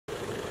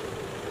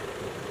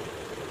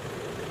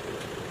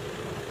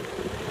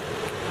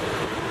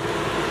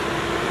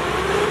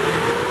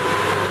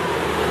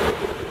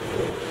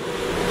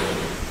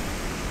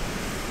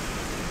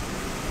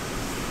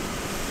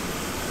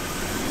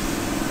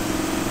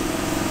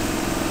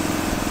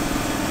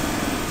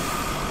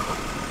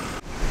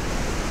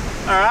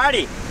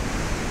Alrighty.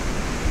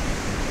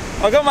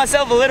 I got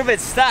myself a little bit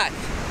stuck.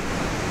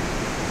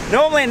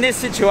 Normally in this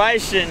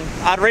situation,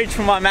 I'd reach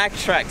for my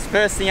Maxtrax,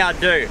 first thing I'd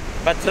do.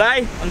 But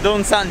today, I'm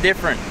doing something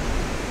different.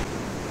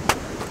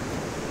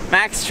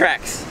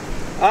 Maxtrax.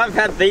 I've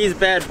had these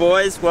bad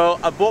boys. Well,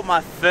 I bought my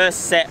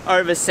first set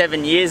over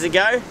 7 years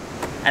ago,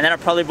 and then I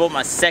probably bought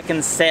my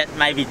second set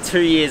maybe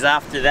 2 years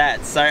after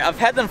that. So I've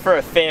had them for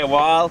a fair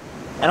while,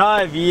 and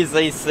I've used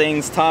these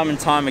things time and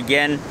time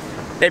again.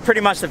 They're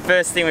pretty much the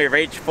first thing we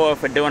reach for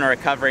if we're doing a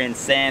recovery in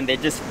sand. They're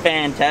just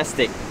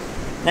fantastic.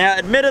 Now,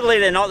 admittedly,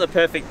 they're not the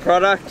perfect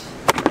product.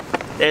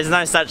 There's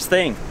no such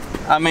thing.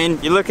 I mean,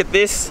 you look at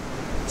this,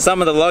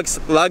 some of the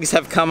lugs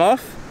have come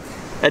off.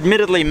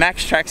 Admittedly,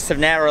 Maxtrax have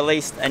now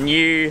released a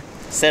new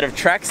set of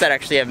tracks that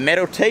actually have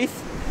metal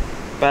teeth.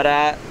 But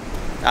I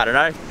don't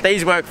know,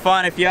 these work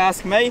fine if you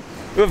ask me.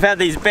 We've had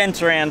these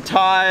bent around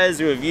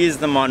tires, we've used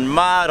them on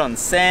mud, on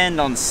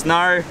sand, on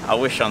snow. I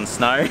wish on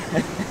snow.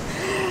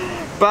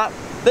 But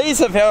these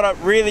have held up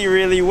really,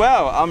 really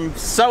well. I'm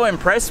so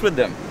impressed with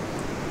them.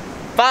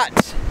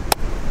 But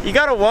you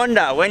gotta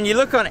wonder, when you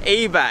look on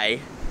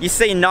eBay, you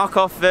see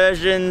knockoff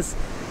versions,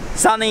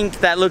 something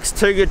that looks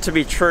too good to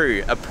be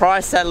true, a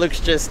price that looks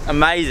just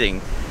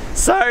amazing.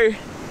 So,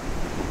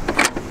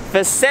 for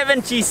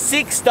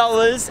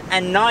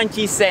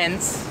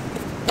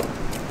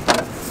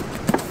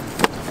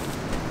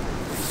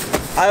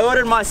 $76.90, I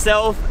ordered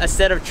myself a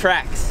set of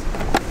tracks.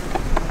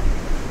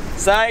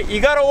 So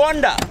you gotta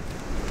wonder,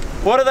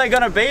 what are they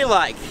gonna be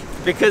like?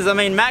 Because I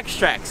mean,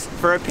 Maxtrax,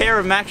 for a pair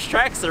of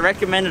Maxtrax, the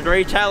recommended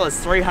retail is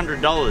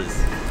 $300.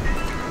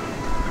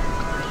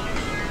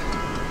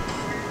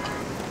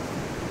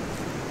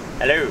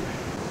 Hello.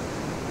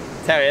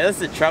 Tell you, that's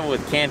the trouble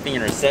with camping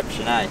and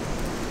reception, eh?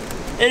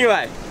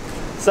 Anyway,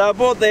 so I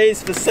bought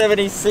these for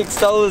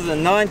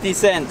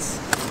 $76.90,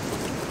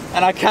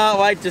 and I can't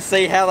wait to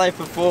see how they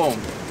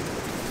perform.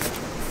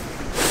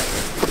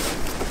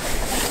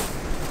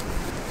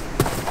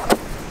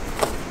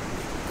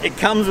 It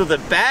comes with a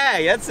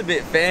bag, that's a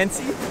bit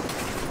fancy.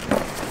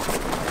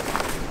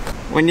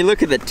 When you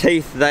look at the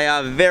teeth, they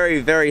are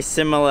very, very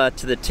similar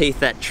to the teeth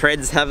that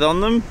treads have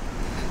on them.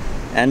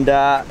 And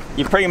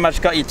you pretty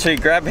much got your two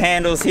grab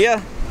handles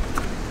here.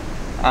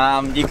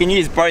 You can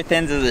use both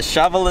ends of the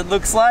shovel, it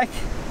looks like.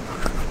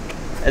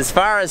 As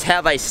far as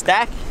how they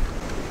stack,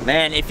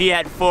 man, if you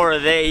had 4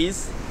 of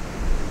these,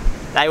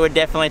 they would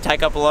definitely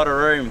take up a lot of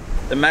room.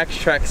 The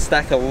Maxtrax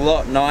stack a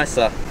lot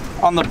nicer.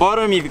 On the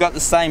bottom, you've got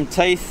the same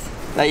teeth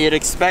that you'd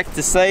expect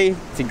to see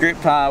to grip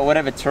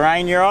whatever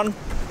terrain you're on.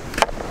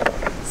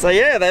 So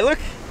yeah, they look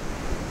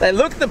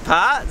the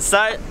part.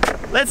 So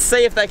let's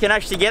see if they can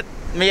actually get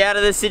me out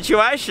of this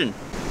situation.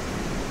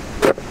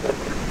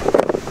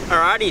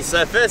 Alrighty,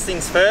 so first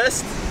things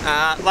first,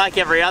 like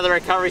every other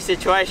recovery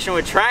situation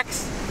with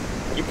tracks,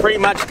 you pretty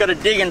much got to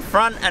dig in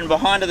front and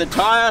behind of the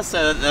tyre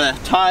so that the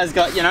tyre's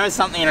got, you know,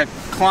 something to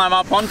climb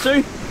up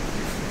onto.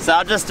 So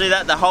I'll just do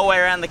that the whole way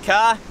around the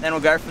car, then we'll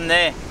go from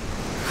there.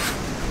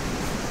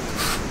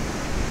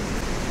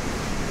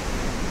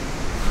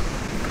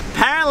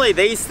 Apparently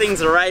these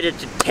things are rated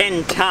to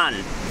 10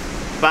 ton,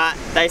 but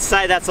they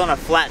say that's on a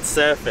flat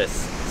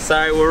surface.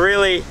 So we'll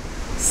really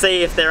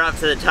see if they're up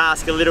to the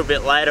task a little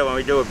bit later when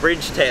we do a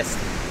bridge test.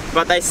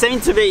 But they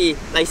seem to be,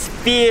 they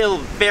feel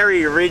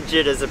very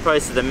rigid as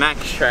opposed to the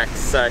Maxtrax,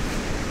 so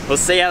we'll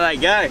see how they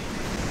go.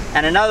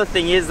 And another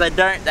thing is the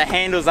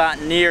handles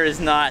aren't near as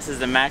nice as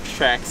the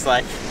Maxtrax.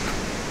 Like,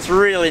 it's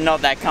really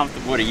not that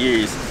comfortable to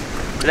use.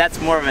 But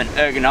that's more of an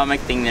ergonomic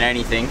thing than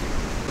anything.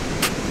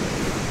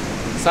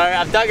 So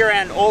I've dug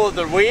around all of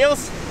the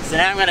wheels, so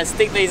now I'm going to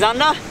stick these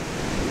under.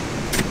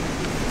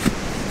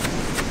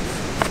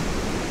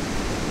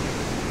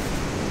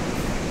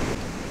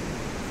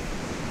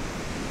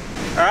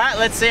 Alright,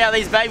 let's see how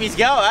these babies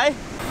go, eh?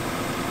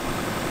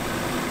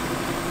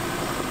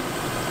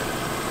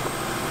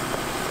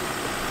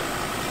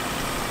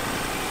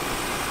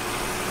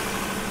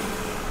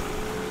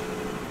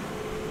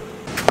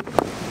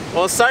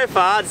 Well, so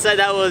far I'd say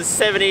that was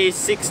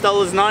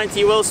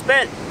 $76.90 well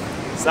spent.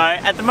 So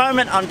at the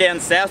moment I'm down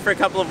south for a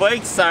couple of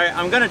weeks, so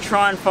I'm going to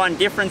try and find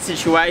different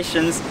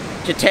situations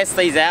to test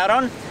these out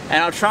on,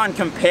 and I'll try and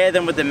compare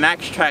them with the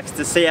Maxtrax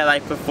to see how they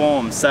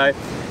perform. So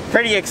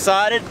pretty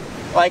excited.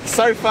 Like,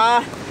 so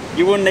far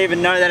you wouldn't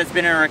even know that it's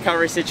been in a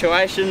recovery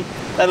situation.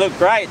 They look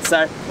great,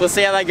 so we'll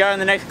see how they go in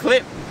the next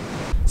clip.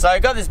 So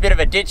I've got this bit of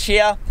a ditch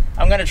here.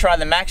 I'm going to try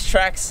the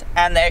Maxtrax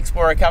and the X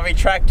Bull recovery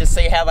track to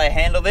see how they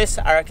handle this.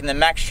 I reckon the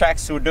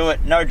Maxtrax will do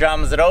it no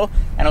dramas at all,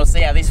 and we'll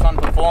see how this one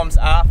performs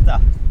after.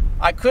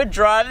 I could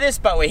drive this,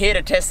 but we're here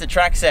to test the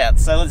tracks out,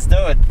 so let's do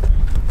it.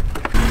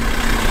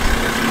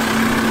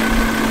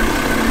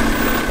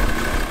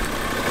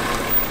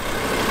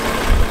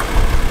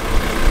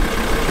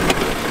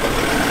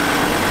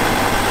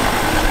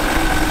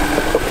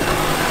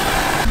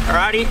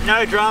 Alrighty,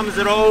 no dramas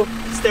at all,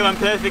 still in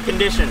perfect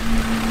condition.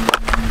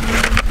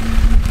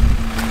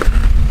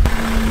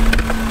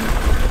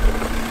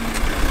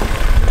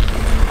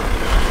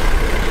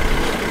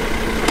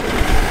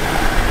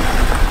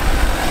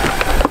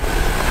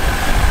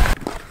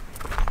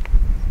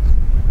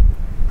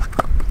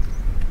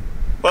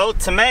 Well,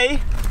 to me,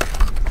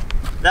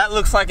 that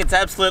looks like it's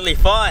absolutely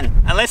fine.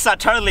 Unless I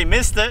totally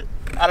missed it.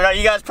 I don't know,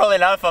 you guys probably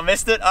know if I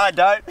missed it. I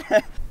don't.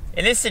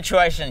 In this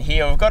situation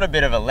here, we've got a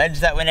bit of a ledge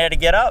that we need to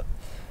get up.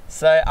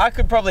 So I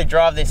could probably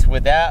drive this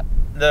without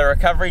the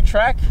recovery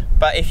track,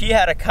 but if you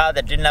had a car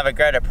that didn't have a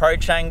great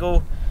approach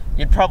angle,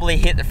 you'd probably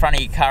hit the front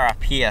of your car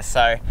up here.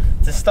 So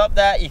to stop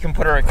that, you can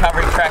put a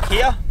recovery track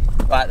here,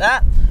 like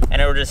that,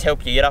 and it'll just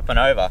help you get up and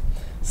over.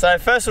 So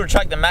first we'll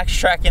chuck the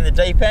Maxtrax in the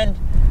deep end,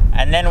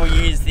 and then we'll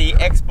use the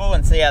X Bull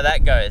and see how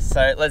that goes.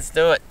 So let's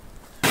do it.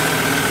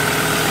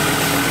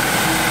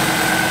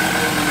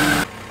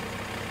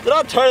 Did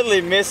I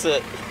totally miss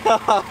it?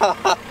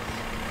 I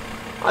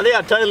think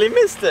I totally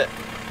missed it.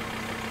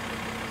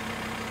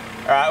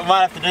 Alright, we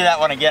might have to do that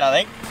one again, I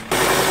think.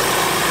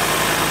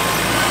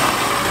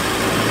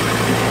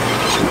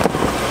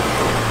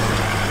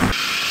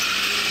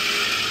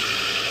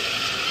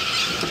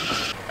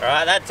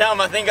 Alright, that time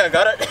I think I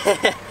got it.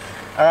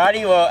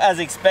 Alrighty, well, as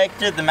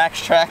expected, the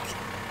Maxtrax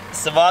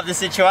survived the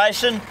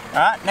situation.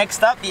 Alright,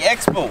 next up, the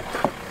X Bull.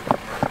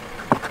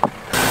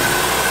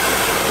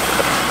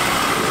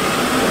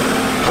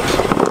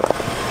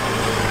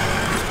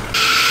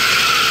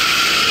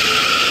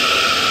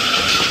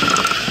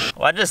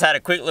 Well, I just had a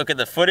quick look at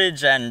the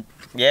footage, and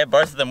yeah,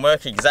 both of them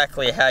work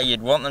exactly how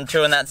you'd want them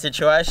to in that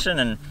situation,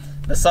 and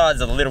besides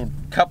a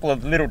couple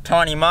of little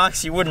tiny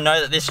marks, you wouldn't know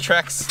that this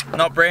track's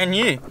not brand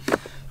new.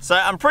 So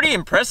I'm pretty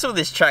impressed with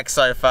this track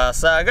so far,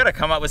 so I gotta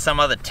come up with some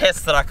other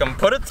tests that I can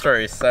put it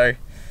through, so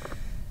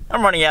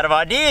I'm running out of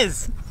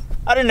ideas.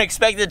 I didn't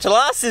expect it to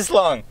last this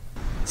long.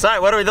 So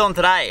what are we doing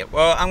today?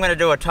 Well, I'm gonna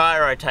do a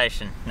tire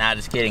rotation. Nah,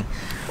 just kidding.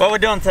 What we're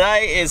doing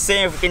today is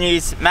seeing if we can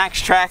use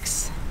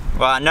Maxtrax.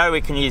 Well, I know we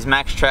can use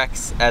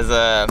Maxtrax as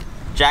a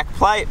jack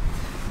plate,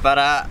 but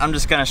I'm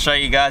just gonna show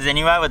you guys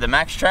anyway with the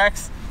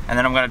Maxtrax, and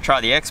then I'm gonna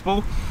try the X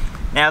Bull.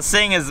 Now,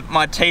 seeing as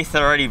my teeth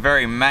are already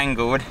very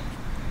mangled,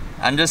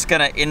 I'm just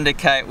gonna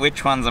indicate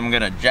which ones I'm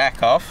gonna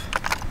jack off.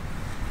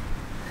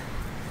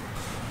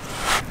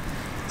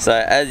 So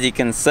as you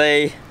can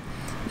see,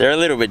 they're a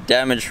little bit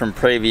damaged from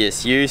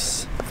previous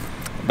use,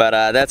 but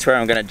that's where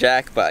I'm gonna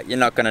jack, but you're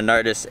not gonna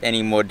notice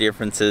any more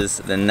differences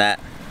than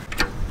that.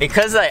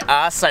 Because they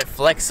are so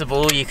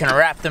flexible, you can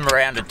wrap them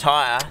around a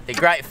tire. They're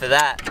great for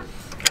that.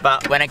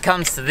 But when it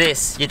comes to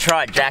this, you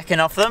try jacking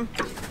off them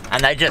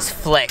and they just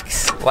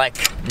flex like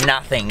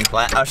nothing.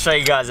 Like, I'll show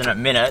you guys in a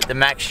minute. The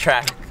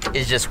Maxtrax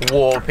is just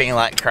warping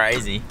like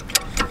crazy.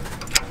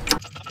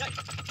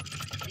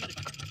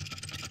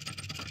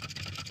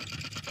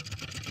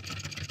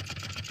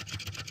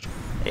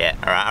 Yeah,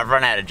 alright, I've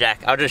run out of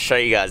jack. I'll just show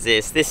you guys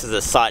this. This is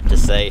a sight to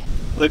see.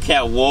 Look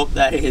how warped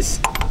that is.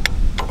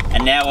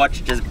 And now watch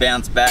it just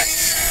bounce back.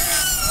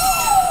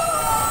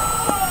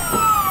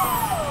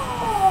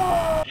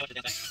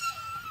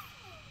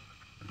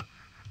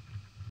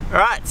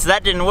 Alright, so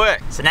that didn't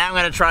work. So now I'm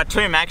going to try 2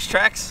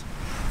 Maxtrax.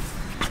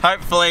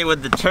 Hopefully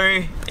with the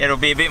 2, it'll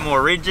be a bit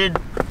more rigid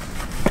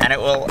and it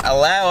will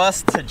allow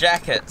us to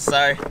jack it.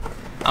 So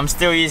I'm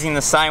still using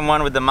the same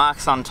one with the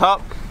marks on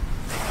top.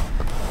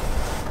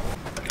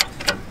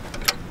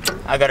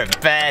 I got a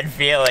bad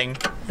feeling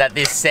that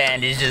this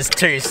sand is just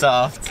too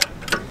soft.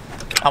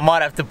 I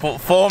might have to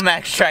put 4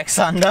 Maxtrax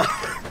under.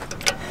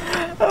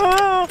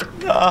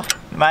 Oh,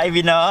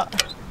 maybe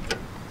not.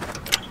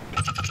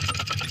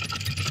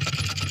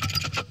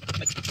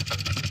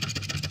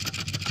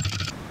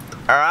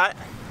 Alright,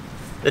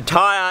 the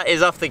tyre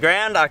is off the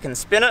ground. I can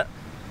spin it,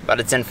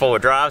 but it's in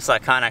forward drive, so I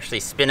can't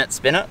actually spin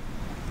it.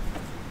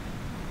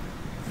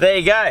 There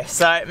you go.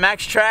 So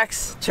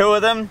Maxtrax, 2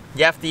 of them.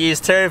 You have to use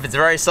 2 if it's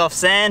very soft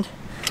sand.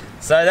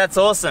 So that's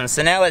awesome.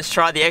 So now let's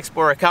try the X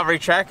Bull recovery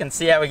track and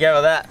see how we go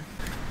with that.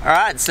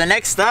 Alright, so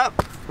next up,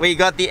 we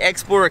got the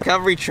X Bull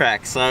recovery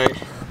track. So,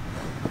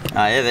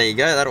 yeah, there you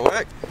go, that'll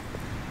work.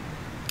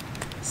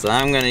 So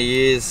I'm going to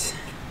use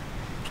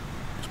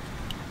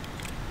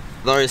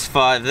those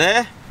 5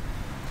 there.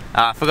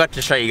 I forgot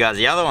to show you guys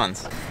the other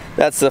ones.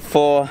 That's the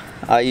 4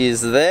 I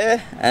used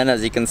there, and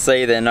as you can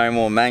see, they're no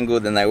more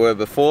mangled than they were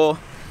before.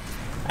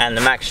 And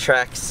the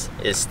Maxtrax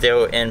is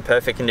still in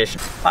perfect condition.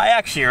 I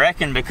actually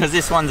reckon because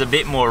this one's a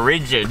bit more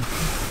rigid,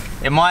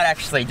 it might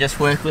actually just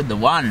work with the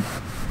 1.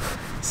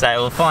 So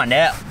we'll find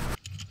out.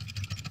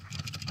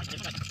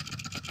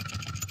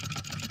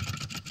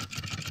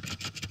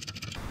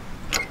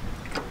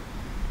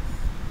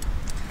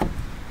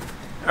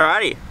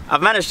 Alrighty,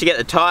 I've managed to get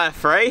the tyre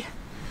free,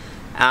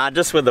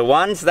 just with the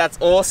 1, so that's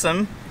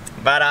awesome.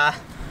 But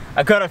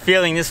I've got a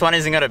feeling this one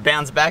isn't going to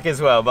bounce back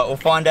as well, but we'll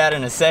find out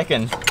in a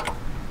second.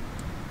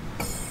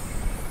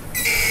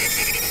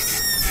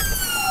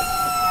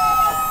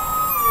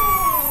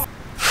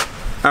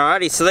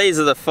 Alrighty, so these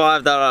are the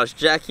 5 that I was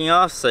jacking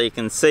off, so you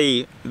can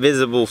see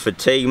visible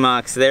fatigue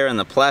marks there in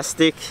the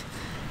plastic.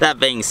 That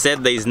being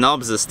said, these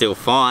knobs are still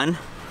fine.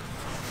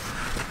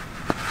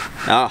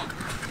 Oh,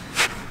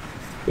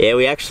 yeah,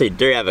 we actually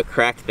do have a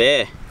crack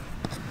there.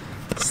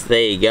 So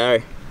there you go.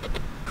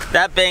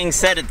 That being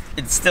said,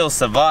 it still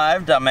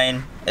survived. I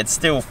mean, it's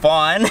still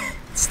fine. It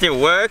still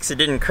works, it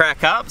didn't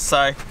crack up,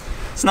 so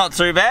it's not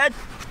too bad.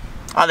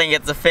 I think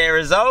it's a fair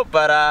result,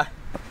 but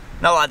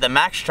not like the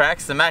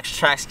Maxtrax. The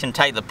Maxtrax can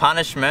take the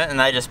punishment and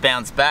they just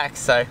bounce back,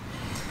 so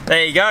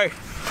there you go.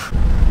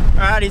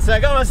 Alrighty, so I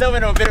got myself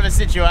into a bit of a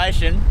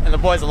situation and the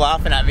boys are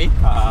laughing at me.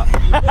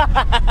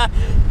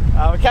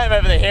 We came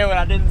over the hill and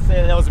I didn't see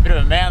there was a bit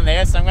of a mound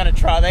there, so I'm going to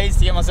try these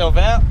to get myself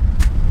out.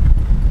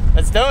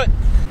 Let's do it.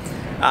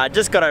 I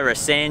just got over a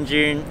sand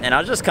dune and I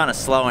was just kind of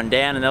slowing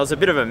down and there was a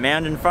bit of a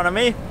mound in front of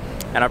me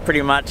and I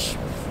pretty much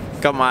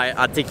got my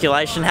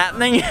articulation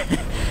happening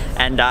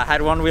and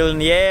had one wheel in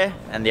the air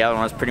and the other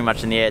one was pretty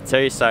much in the air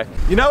too, so.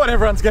 You know what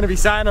everyone's going to be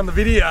saying on the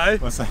video?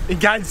 What's that?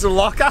 Engage the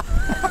locker.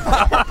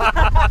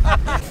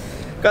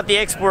 Got the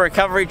X Bull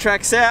recovery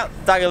tracks out,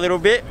 dug a little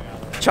bit,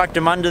 chucked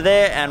them under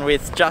there, and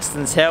with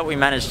Justin's help we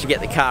managed to get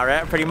the car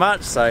out pretty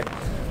much. So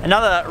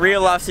another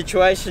real life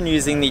situation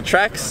using the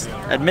tracks.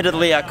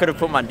 Admittedly I could have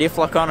put my diff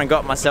lock on and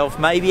got myself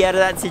maybe out of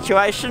that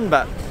situation,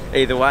 but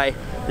either way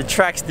the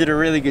tracks did a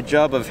really good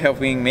job of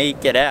helping me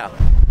get out.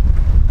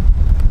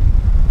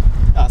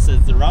 Oh, so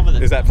it's the rubber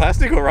that's... Is that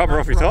plastic or rubber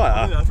off your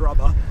tyre? That's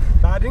rubber.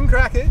 No, I didn't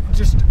crack it,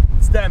 just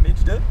it's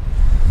damaged it.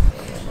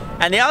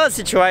 And the other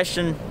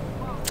situation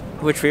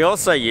which we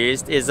also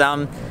used is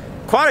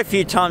quite a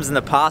few times in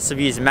the past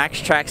I've used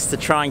Maxtrax to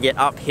try and get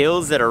up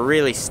hills that are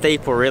really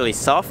steep or really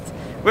soft.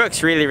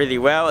 Works really, really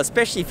well,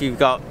 especially if you've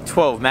got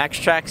 12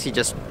 Maxtrax. You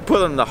just put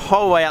them the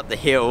whole way up the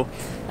hill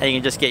and you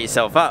can just get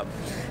yourself up.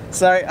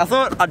 So I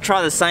thought I'd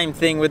try the same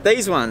thing with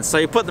these ones. So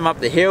you put them up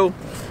the hill,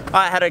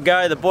 I had a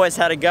go, the boys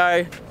had a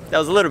go, there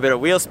was a little bit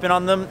of wheel spin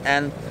on them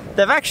and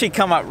they've actually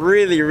come up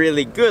really,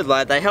 really good.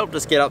 Like they helped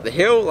us get up the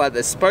hill like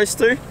they're supposed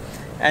to,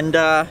 and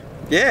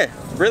yeah,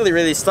 really,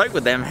 really stoked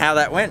with them how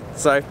that went.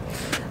 So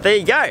there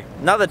you go,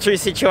 another two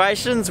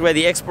situations where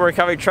the X Bull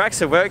recovery tracks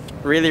have worked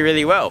really,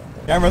 really well.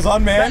 Camera's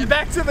on, man.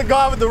 Back to the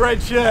guy with the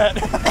red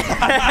shirt.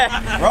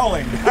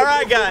 Rolling.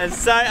 Alright guys,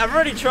 so I've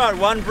already tried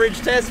one bridge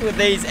test with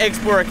these X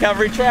Bull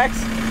recovery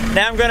tracks.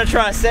 Now I'm going to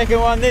try a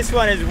second one. This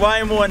one is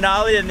way more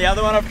gnarly than the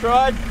other one I've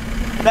tried.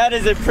 That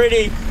is a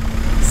pretty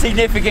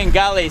significant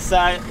gully,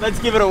 so let's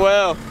give it a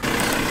whirl.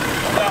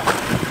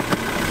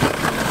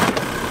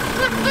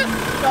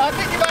 No, I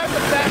think you've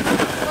opened that.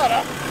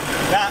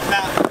 Nah.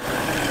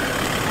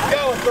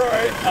 Going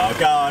through. Oh,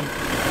 go on.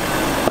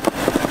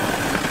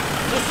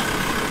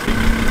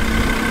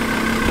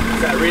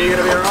 Is that really going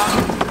to be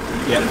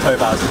alright? Yeah, the tow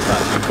bars are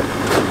touching.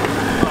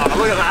 Oh,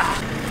 look at that.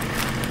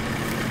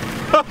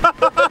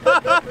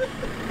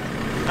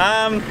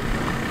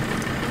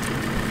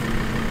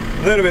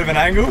 A little bit of an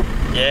angle.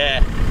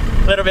 Yeah,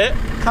 a little bit.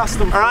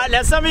 Custom. Alright,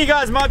 now some of you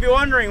guys might be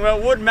wondering,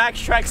 well, would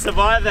Maxtrax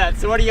survive that?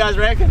 So what do you guys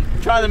reckon?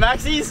 Try the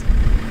Maxis?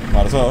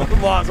 Might as well.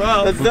 Might as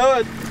well. Let's do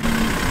it.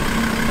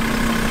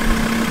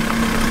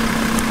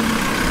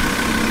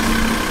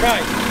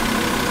 Right.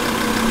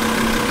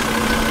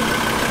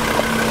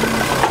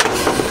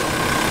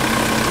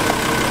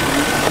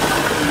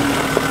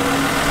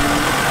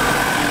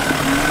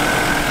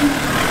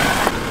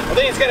 I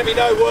think it's going to be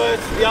no worse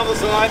the other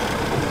side.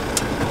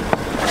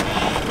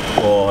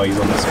 Oh, he's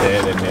on the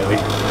spare then nearly.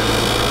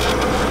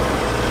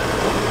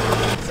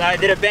 So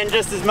did it bend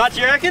just as much,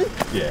 you reckon?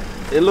 Yeah.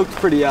 It looks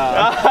pretty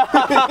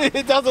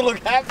it doesn't look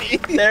happy.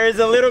 There is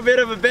a little bit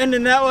of a bend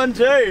in that one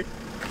too.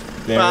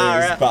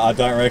 There is, but I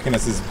don't reckon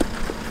this is...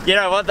 You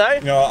know what though?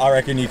 You know, I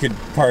reckon you could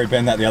probably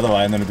bend that the other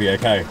way and then it'll be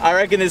okay. I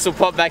reckon this will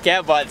pop back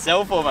out by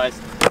itself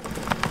almost.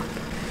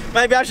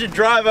 Maybe I should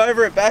drive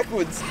over it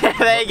backwards.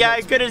 There you go,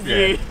 good as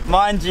you.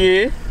 Mind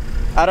you,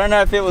 I don't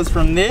know if it was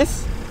from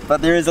this,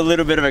 but there is a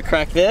little bit of a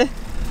crack there.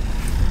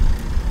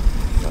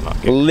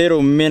 A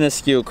little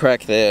minuscule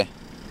crack there.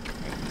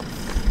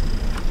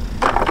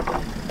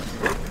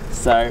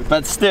 So,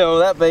 but still,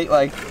 that beat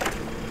like...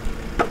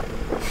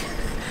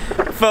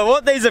 For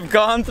what these have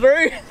gone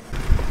through...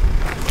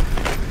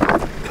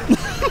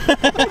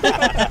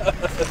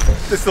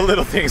 Just the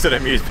little things that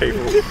amuse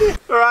people.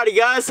 Alrighty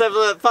guys, so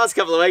for the past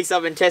couple of weeks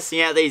I've been testing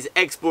out these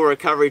X Bull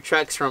recovery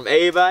tracks from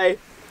eBay.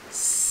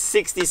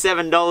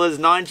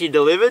 $67.90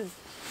 delivered.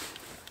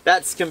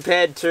 That's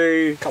compared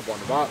to a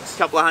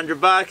couple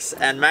hundred bucks,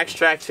 and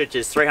Maxtrax, which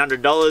is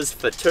 $300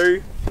 for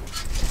two.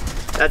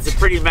 That's a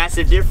pretty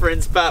massive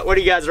difference, but what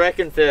do you guys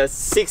reckon for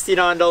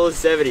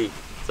 $69.70?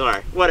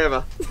 Sorry,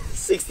 whatever.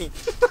 60.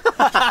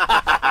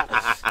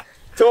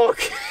 Talk.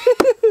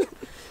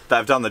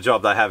 They've done the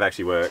job, they have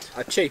actually worked.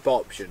 A cheap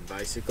option,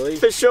 basically.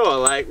 For sure,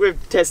 like we've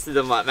tested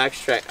them like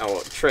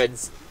Maxtrax,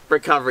 Treads,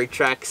 recovery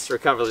tracks,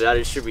 recovery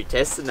others should be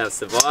tested and they've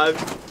survived.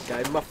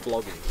 Gave them a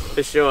flogging.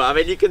 For sure, I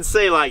mean you can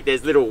see like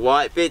there's little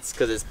white bits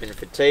because it's been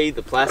fatigued,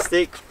 the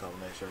plastic.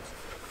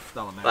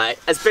 Like,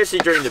 especially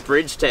during the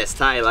bridge test,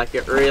 hey, like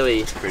it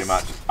really... Pretty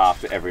much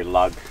after every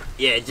lug,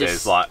 yeah, just...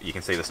 there's like, you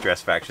can see the stress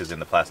fractures in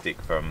the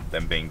plastic from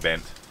them being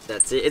bent.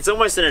 That's it. It's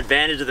almost an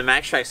advantage of the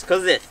Maxtrax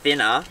because they're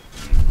thinner.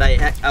 They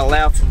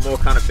allow for more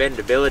kind of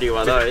bendability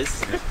while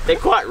those. They're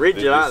quite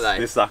rigid, aren't they?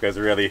 This sucker's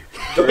really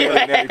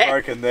nearly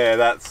broken there.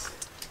 That's,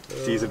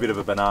 she's a bit of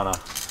a banana.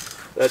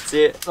 That's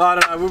it. I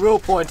don't know, we will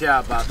point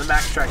out, but the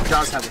Maxtrax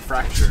does have a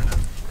fracture in it.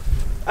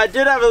 I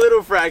did have a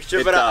little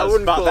fracture, but I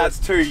wouldn't call it. But that's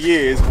 2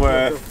 years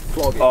worth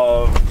Flogging.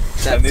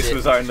 And this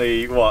was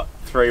only, what,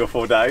 3 or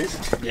 4 days?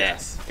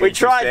 Yes. We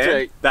tried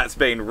to. That's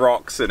been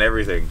rocks and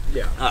everything.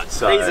 Yeah.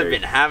 So, these have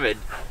been hammered.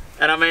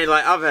 And I mean,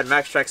 like, I've had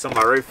Maxtrax on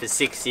my roof for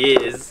 6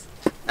 years.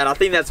 And I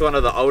think that's one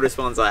of the oldest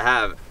ones I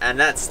have. And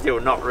that's still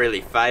not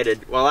really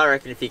faded. Well, I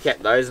reckon if you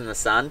kept those in the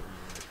sun,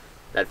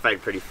 they'd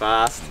fade pretty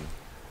fast.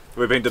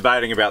 We've been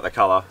debating about the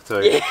colour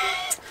too. Yeah.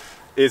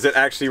 Is it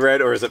actually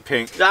red or is it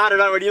pink? I don't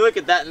know, when you look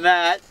at that and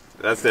that.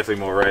 That's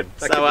definitely more red.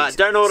 So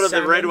don't order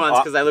the red ones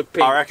because they look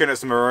pink. I reckon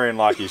it's maroon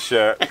like his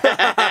shirt.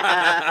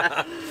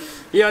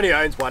 He only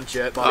owns one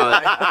shirt, by the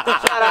way.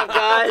 Shut up,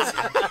 guys.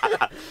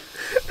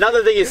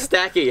 Another thing is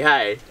stacky,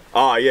 hey?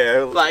 Oh, yeah.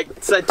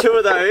 Like, so 2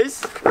 of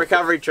those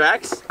recovery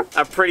tracks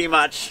are pretty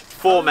much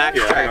 4 Max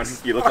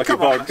tracks. You look like you're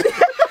bogged.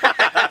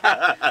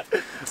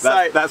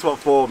 That's what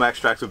 4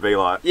 Maxtrax would be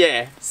like.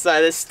 Yeah,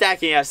 so the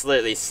stacking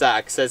absolutely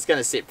sucks, so it's going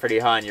to sit pretty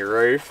high on your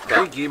roof. I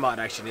think you might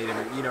actually need a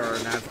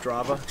nav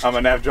driver. I'm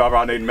a nav driver,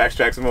 I need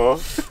Maxtrax more.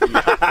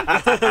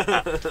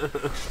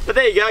 But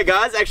there you go,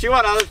 guys. Actually,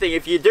 one other thing,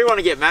 if you do want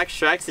to get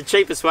Maxtrax, the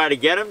cheapest way to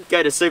get them,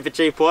 go to Super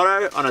Cheap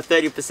Auto on a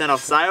 30%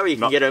 off sale. You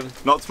can get them.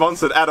 Not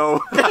sponsored at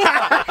all.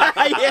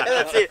 Yeah,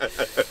 that's it.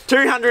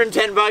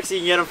 $210 you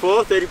can get them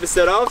for,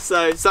 30% off,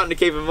 so something to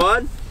keep in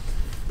mind.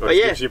 But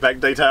yeah, your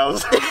bank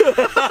details.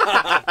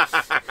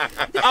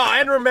 Oh,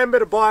 and remember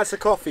to buy us a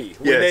coffee.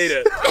 We need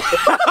it.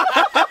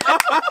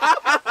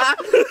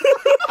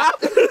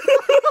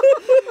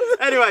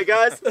 Anyway,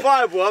 guys,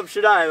 viable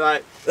option, eh?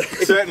 Like,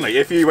 certainly,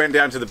 if you went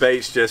down to the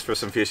beach just for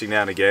some fishing now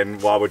and again,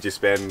 why would you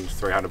spend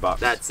 $300?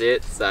 That's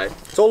it. So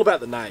it's all about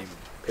the name,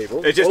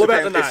 people. It just all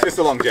depends, about the name. It's just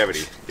the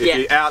longevity. If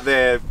you're out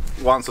there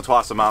once or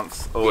twice a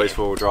month, always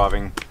full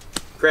driving,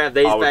 grab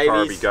these I would babies.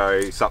 probably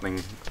go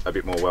something a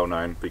bit more well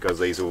known because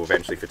these will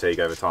eventually fatigue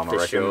over time, I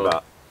reckon. Sure.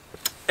 But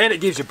and it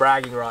gives you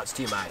bragging rights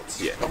to your mates.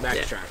 Yeah.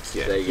 Maxtrax.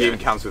 Yeah. It even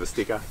comes with a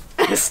sticker.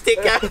 A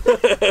sticker.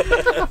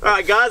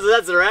 Alright guys, well,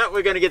 that's a wrap.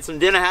 We're going to get some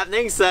dinner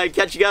happening, so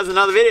catch you guys in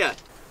another video.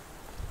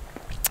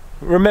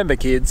 Remember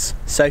kids,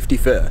 safety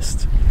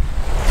first.